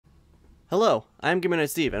Hello, I'm Gamer Knight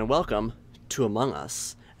Steve, and welcome to Among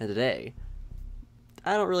Us. And today,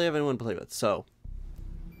 I don't really have anyone to play with, so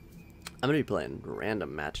I'm gonna be playing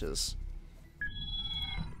random matches.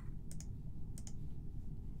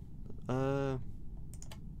 Okay,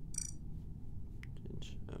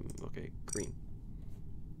 green.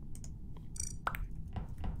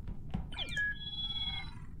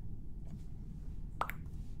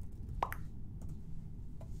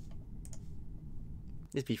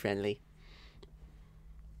 Just be friendly.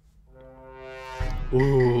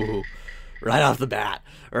 Ooh, right off the bat.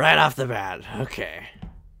 Right off the bat. Okay.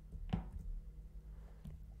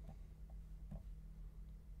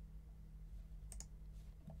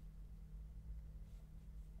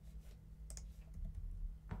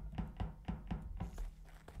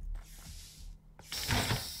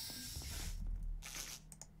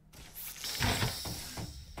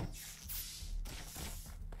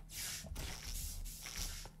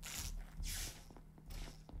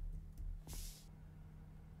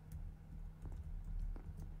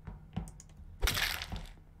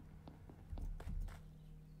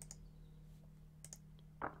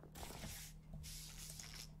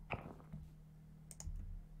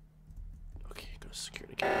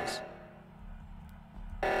 Security cameras.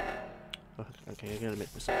 Okay, I gotta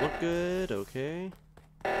make myself look good. Okay.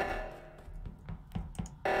 Okay.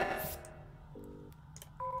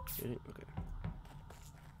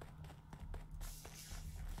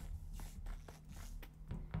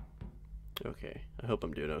 Okay. I hope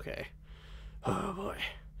I'm doing okay. Oh boy.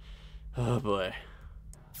 Oh boy.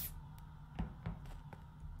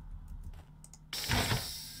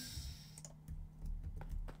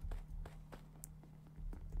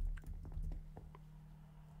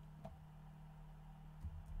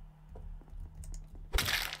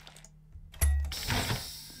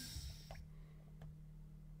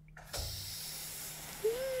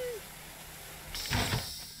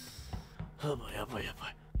 Oh boy, oh boy, oh boy.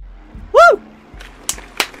 Woo!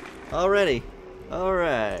 Already.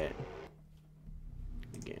 Alright.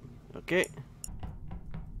 Good game. Okay.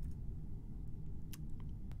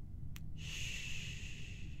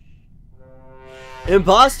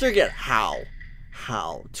 Imposter get how?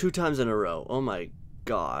 How? 2 times in a row. Oh my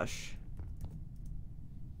gosh.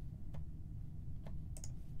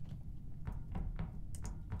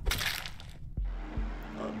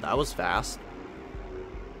 Oh, that was fast.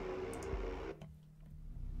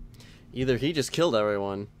 Either he just killed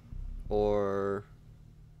everyone, or...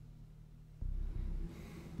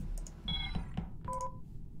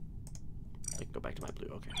 I can go back to my blue,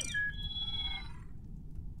 okay.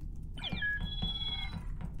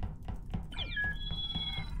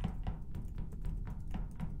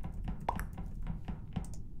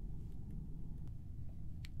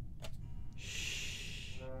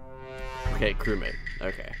 Shh. Okay, crewmate.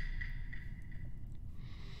 Okay.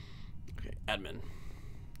 Okay, admin.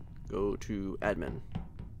 Go to admin.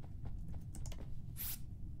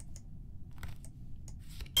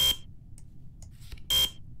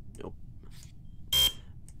 Nope.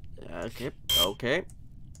 Okay. Okay.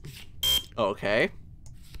 Okay.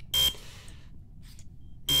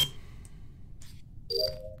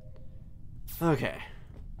 Okay.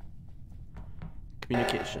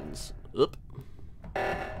 Communications. Oop.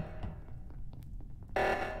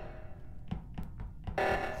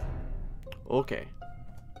 Okay.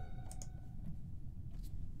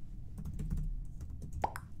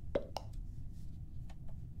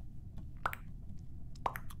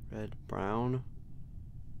 Red, brown.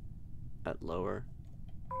 At lower.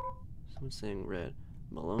 Someone's saying red.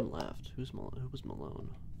 Malone left. Who's Malone? Who was Malone?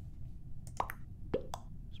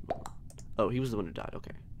 Who's Malone? Oh, he was the one who died.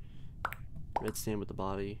 Okay. Red stand with the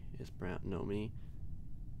body is brown. No, me.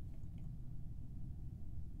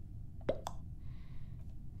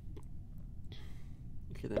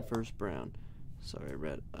 Okay, then first brown. Sorry,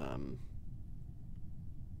 red.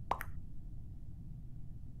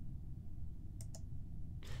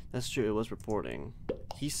 That's true. It was reporting.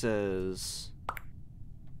 He says.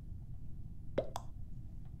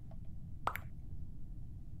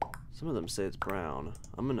 Some of them say it's brown.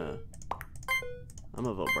 I'm gonna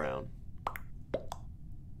vote brown.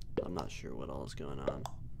 I'm not sure what all is going on.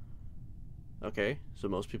 Okay, so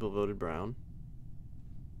most people voted brown.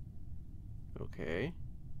 Okay.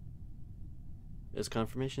 Is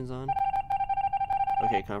confirmations on?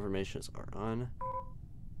 Okay, confirmations are on.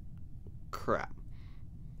 Crap.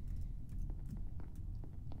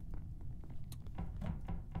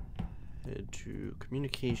 Head to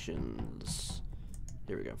communications.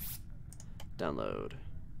 Here we go. Download.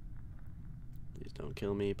 Please don't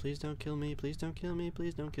kill me. Please don't kill me. Please don't kill me.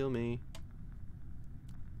 Please don't kill me.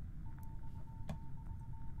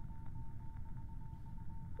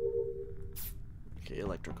 Okay,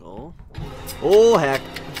 electrical. Oh, heck.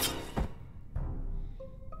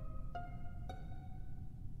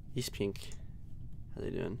 He's pink. How they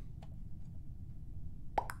doing?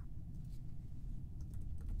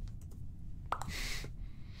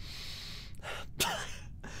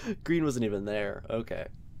 Green wasn't even there. Okay.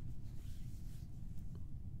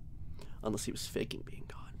 Unless he was faking being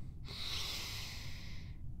gone.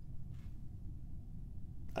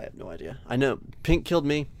 I have no idea. I know pink killed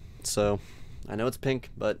me, so I know it's pink,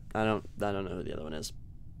 but I don't know who the other one is.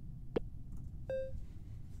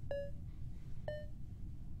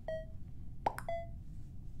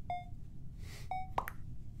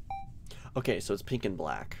 Okay, so it's pink and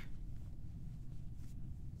black.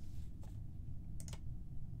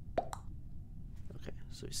 Okay,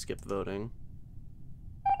 so we skip voting.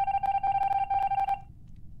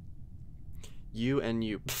 You and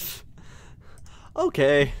you.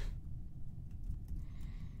 Okay.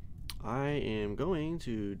 I am going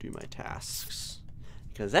to do my tasks.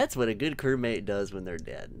 Because that's what a good crewmate does when they're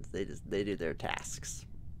dead. They do their tasks.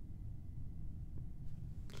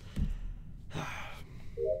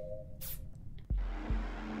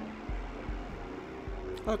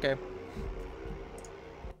 Okay.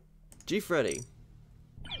 G Freddy.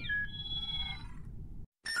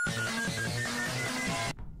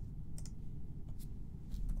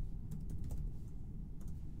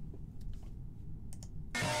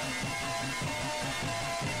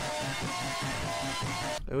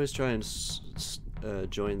 I always try and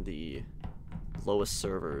join the lowest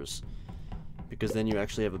servers, because then you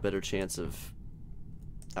actually have a better chance of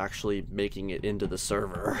actually making it into the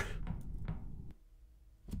server.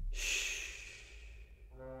 Shh.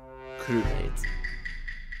 Crewmate.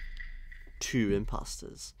 2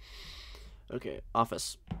 imposters. Okay,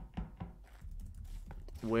 office.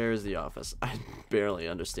 Where is the office? I barely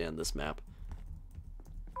understand this map.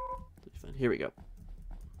 Here we go.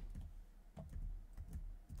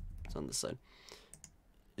 It's on this side.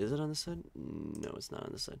 Is it on this side? No, it's not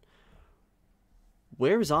on this side.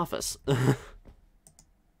 Where is office?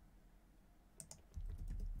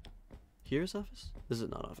 Here's office? This is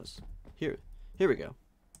not office. Here we go.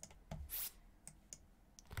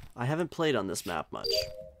 I haven't played on this map much.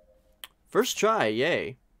 First try,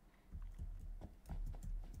 yay.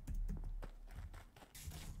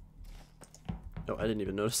 Oh, I didn't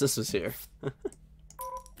even notice this was here.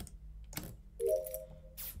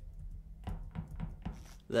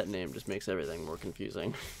 That name just makes everything more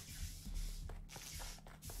confusing.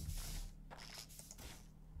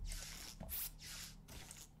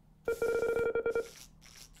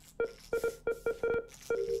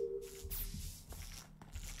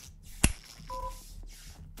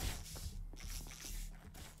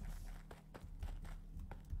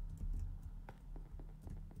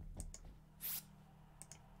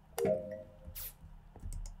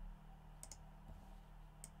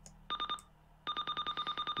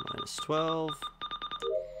 Minus 12.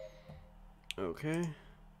 Okay.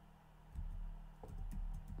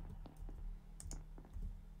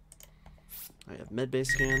 I have medbay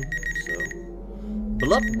scan, so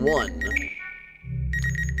blup 1.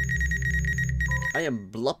 I am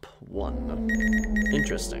blup 1.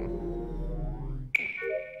 Interesting.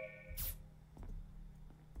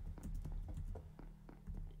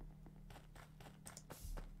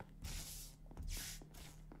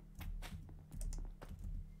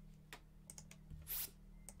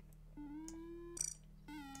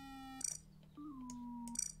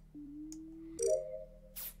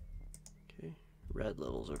 Red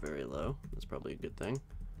levels are very low. That's probably a good thing.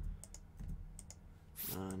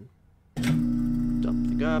 Dump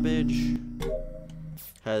the garbage.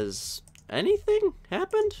 Has anything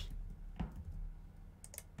happened?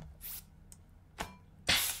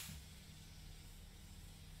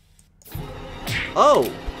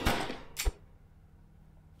 Oh!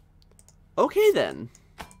 Okay then.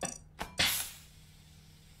 I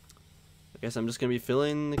guess I'm just gonna be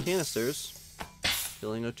filling the canisters.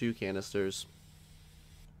 Filling O2 canisters.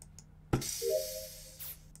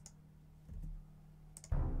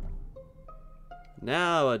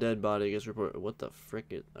 Now a dead body gets reported. What the frick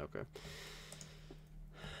is... Okay.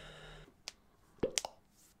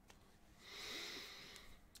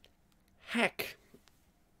 Heck.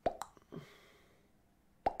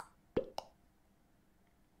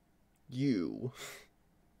 You.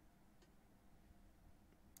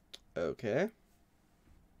 Okay.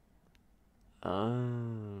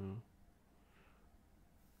 Oh.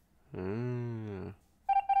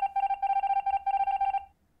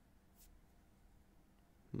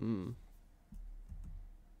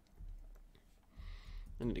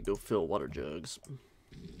 I need to go fill water jugs.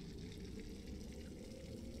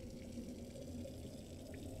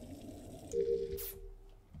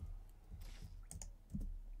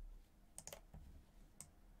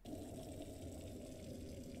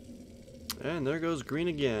 And there goes green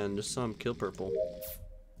again. Just saw him kill purple.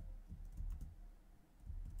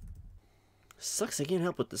 Sucks I can't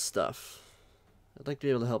help with this stuff. I'd like to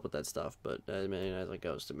be able to help with that stuff, but I mean, as a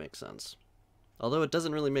ghost, it makes sense. Although it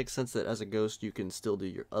doesn't really make sense that as a ghost you can still do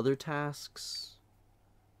your other tasks.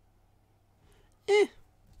 Guess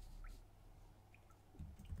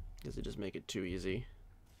it just make it too easy.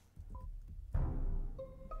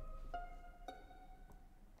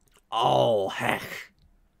 Oh, heck.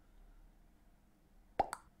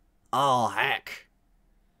 Oh, heck.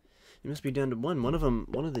 You must be down to one. One of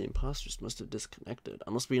the imposters must have disconnected.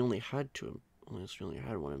 Unless we only had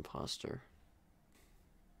one imposter.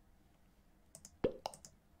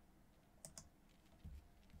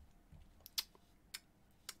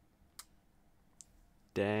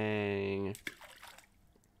 Dang.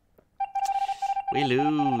 We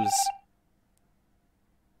lose.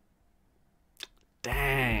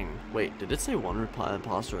 Dang. Wait, did it say one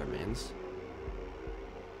imposter remains?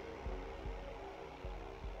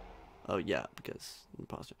 Oh, yeah, because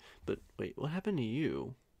imposter. But wait, what happened to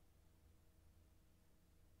you?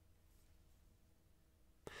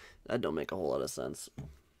 That don't make a whole lot of sense.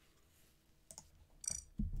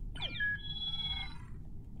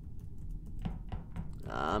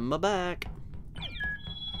 I'm back.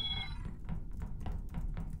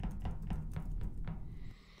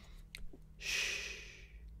 Shh.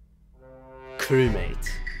 Crewmate.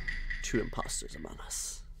 2 imposters among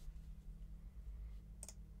us.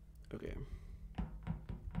 Okay.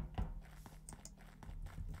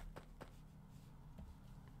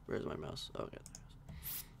 Where's my mouse? Okay.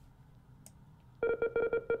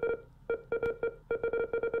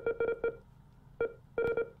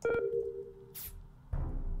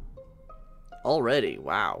 Already,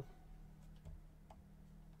 wow.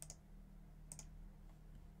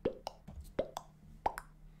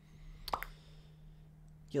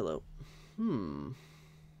 Yellow.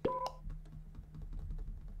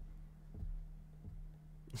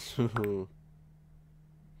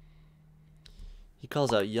 He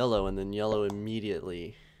calls out yellow, and then yellow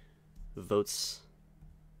immediately votes.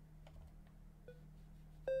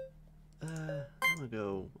 I'm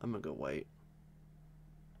gonna go white.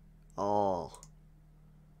 Oh.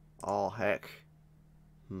 Oh, heck.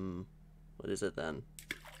 What is it then?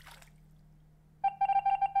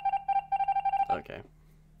 Okay.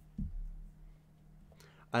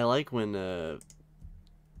 I like when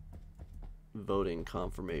voting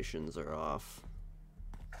confirmations are off.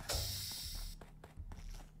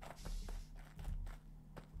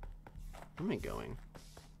 Where am I going?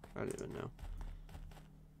 I don't even know.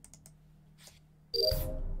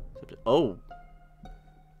 Oh!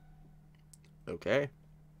 Okay.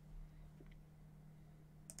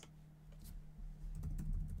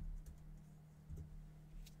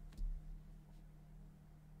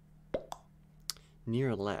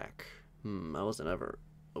 Near lack. I wasn't ever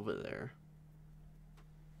over there.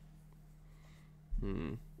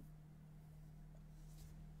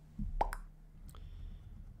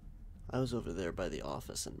 I was over there by the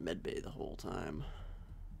office in Medbay the whole time.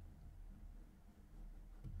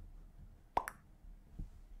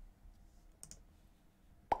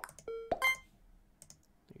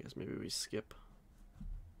 I guess maybe we skip.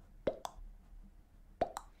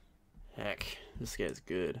 Heck, this guy's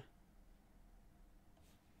good.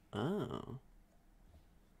 Oh.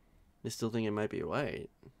 I still think it might be white.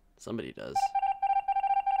 Somebody does.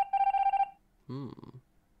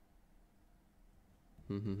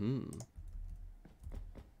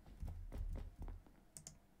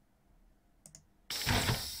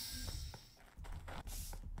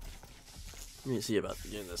 Let me see about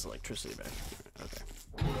getting this electricity back. Okay.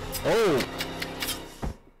 Oh!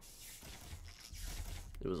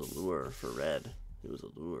 It was a lure for red. It was a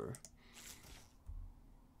lure.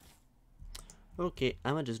 Okay,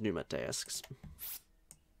 I'ma just do my tasks.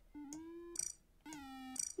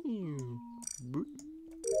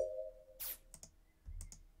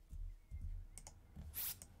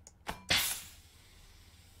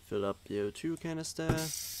 Fill up the O2 canister.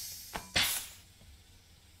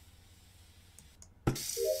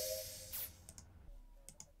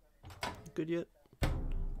 Good yet?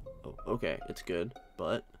 Oh, okay, it's good,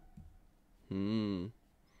 but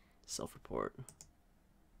self-report.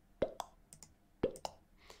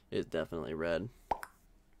 It's definitely red.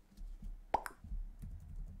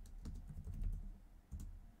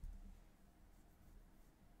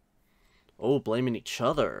 Oh, blaming each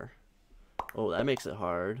other. Oh, that makes it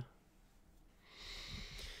hard.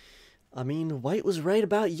 I mean, white was right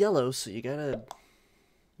about yellow, so you gotta...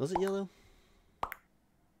 Was it yellow?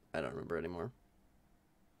 I don't remember anymore.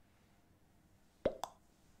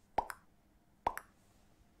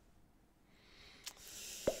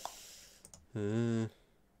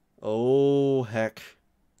 Oh, heck.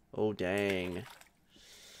 Oh, dang.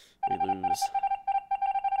 We lose.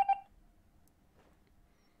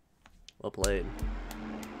 Well played.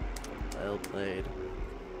 Well played.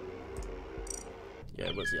 Yeah,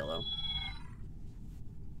 it was yellow.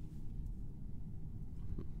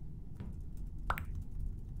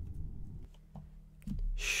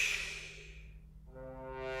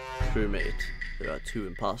 Crewmate. There are 2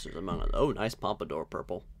 imposters among us. Oh, nice pompadour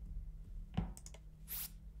purple.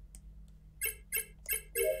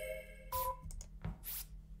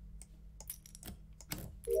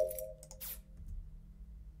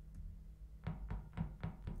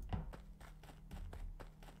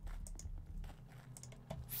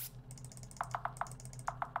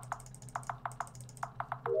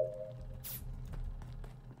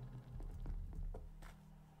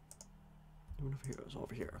 Over here, it was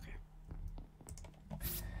over here, okay.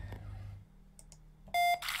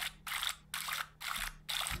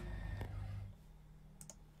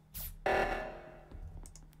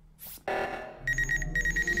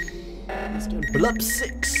 Let's get Blup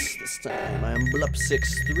 6 this time. I am Blup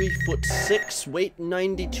 6, 3'6", weight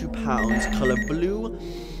 92 pounds, color blue,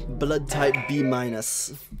 blood type B-.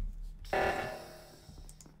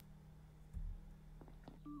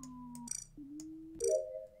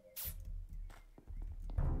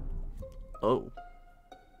 Oh.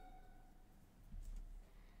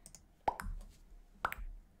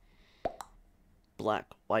 Black,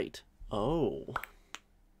 white. Oh.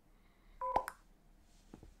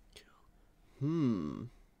 Hmm.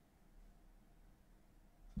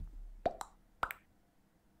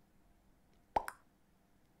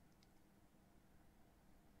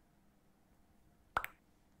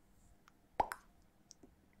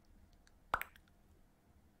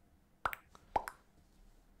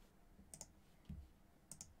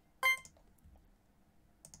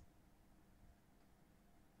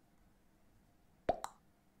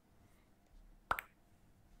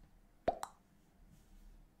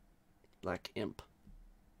 Black imp.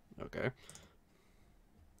 Okay.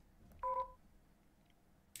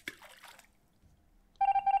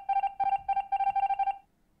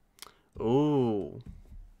 Oh.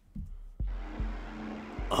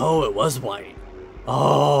 Oh, it was white.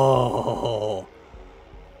 Oh.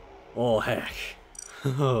 Oh, heck.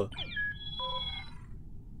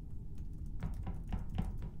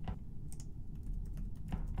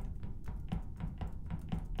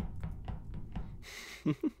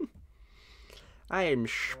 I am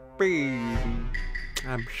speedy.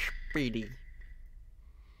 I'm speedy.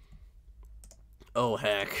 Oh,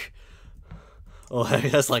 heck. Oh,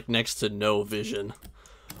 heck, that's like next to no vision.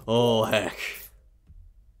 Oh, heck.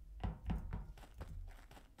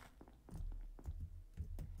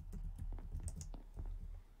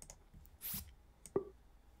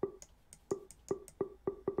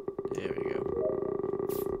 There we go.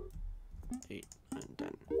 8, 9,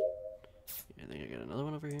 10. Yeah, I think I got another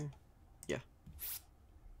one over here. Yeah.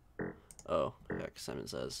 Oh, heck, Simon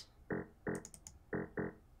says.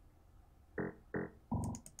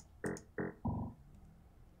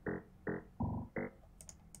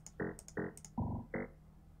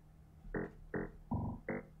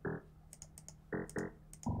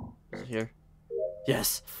 Is it here?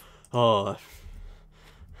 Yes! Oh.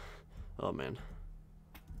 Oh, man.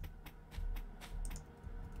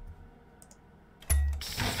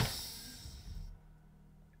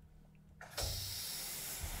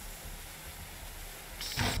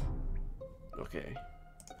 Okay.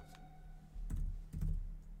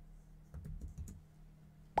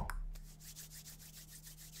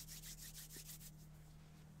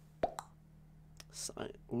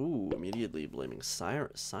 Ooh, immediately blaming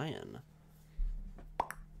Cyan.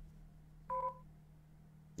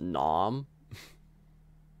 Nom.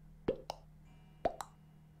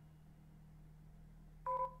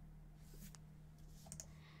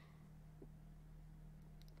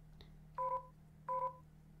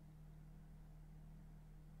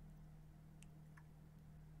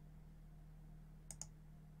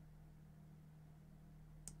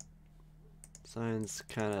 Cyan's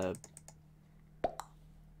kind of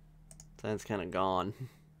gone.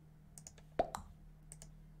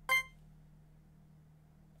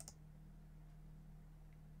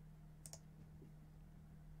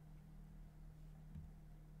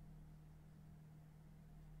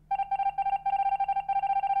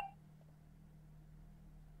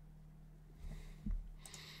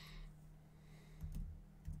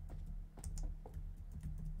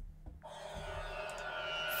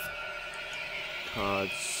 Card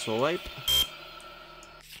swipe.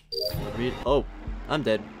 Read. Oh, I'm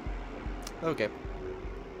dead. Okay.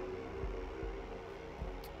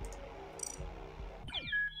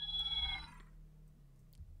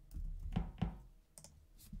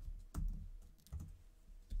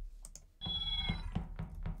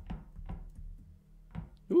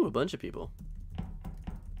 Ooh, a bunch of people.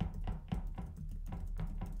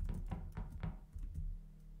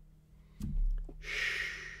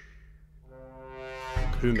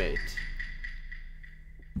 Crewmate.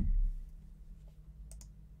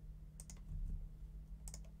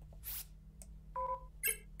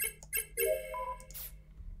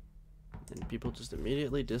 And people just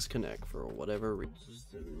immediately disconnect for whatever reason.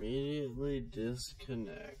 Just immediately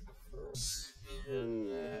disconnect for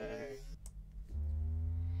disconnect.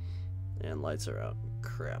 And lights are out.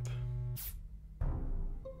 Crap.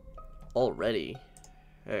 Already?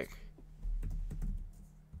 Heck.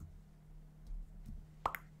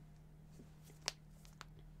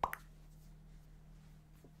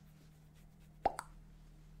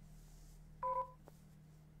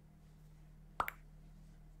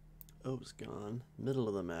 Oh, it's gone. Middle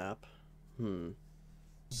of the map.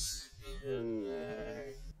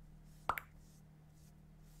 Disconnect. I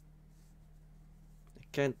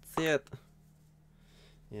can't see it.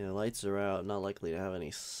 Yeah, lights are out. Not likely to have any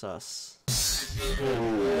sus.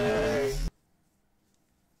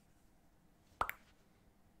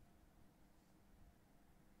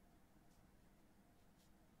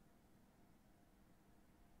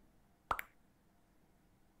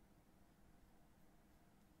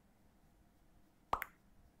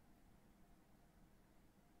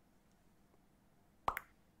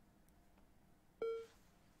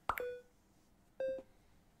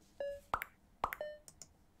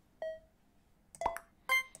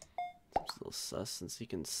 Seems a little sus since he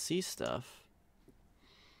can see stuff.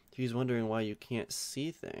 He's wondering why you can't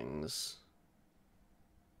see things.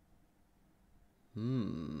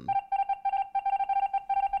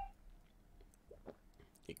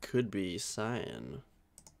 It could be cyan.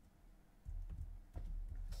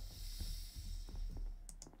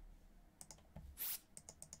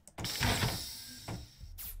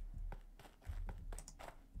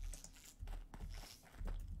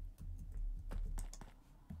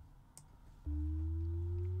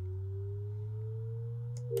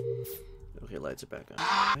 Okay, lights are back on.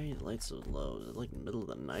 Why are the lights so low? Is it like middle of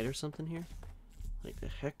the night or something here? Like the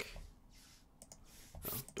heck?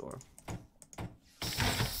 Oh, door.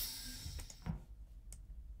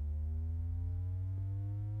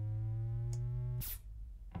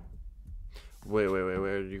 Wait,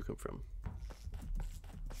 where did you come from?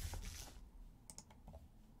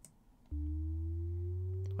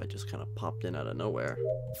 I just kind of popped in out of nowhere.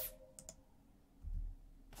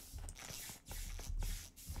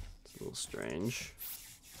 It's a little strange.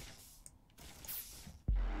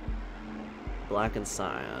 Black and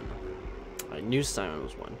cyan. I knew cyan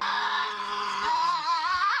was one.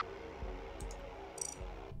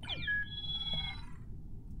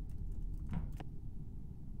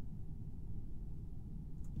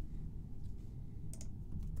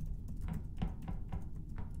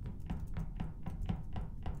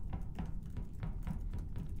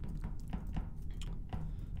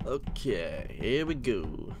 Okay, here we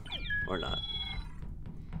go. Or not.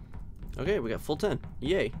 Okay, we got full 10.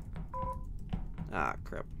 Yay. Ah,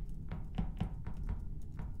 crap.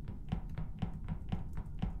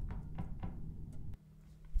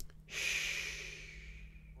 Shh.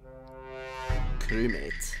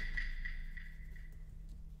 Crewmate.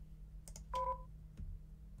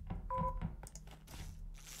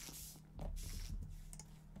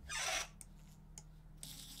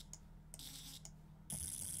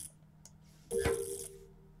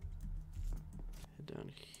 Head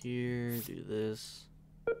down here, do this.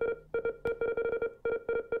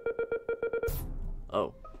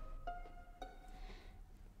 Oh.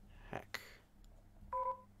 Heck.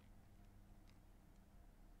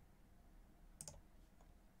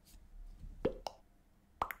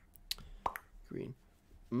 Green.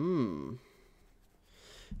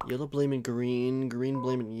 Yellow blaming green, green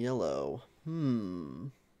blaming yellow.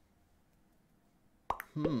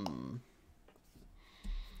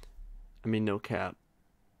 I mean, no cap.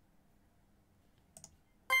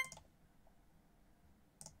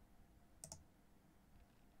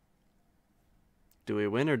 Do we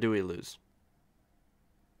win or do we lose?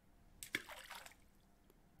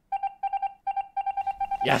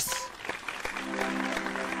 Yes!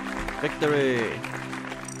 Victory!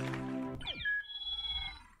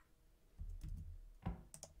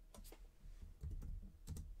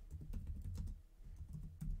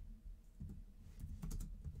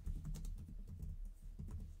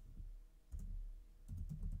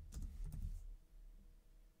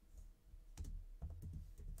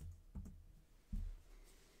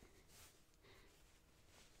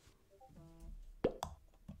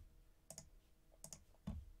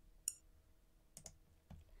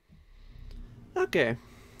 Okay.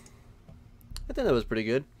 I think that was pretty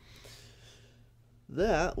good.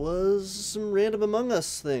 That was some random Among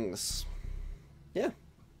Us things. Yeah.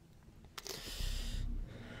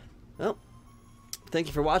 Well, thank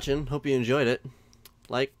you for watching. Hope you enjoyed it.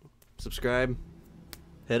 Like, subscribe,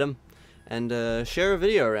 hit them, and share a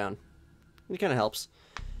video around. It kind of helps.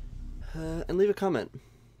 And leave a comment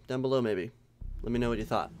down below maybe. Let me know what you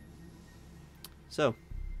thought. So,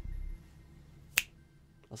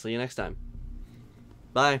 I'll see you next time.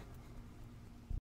 Bye.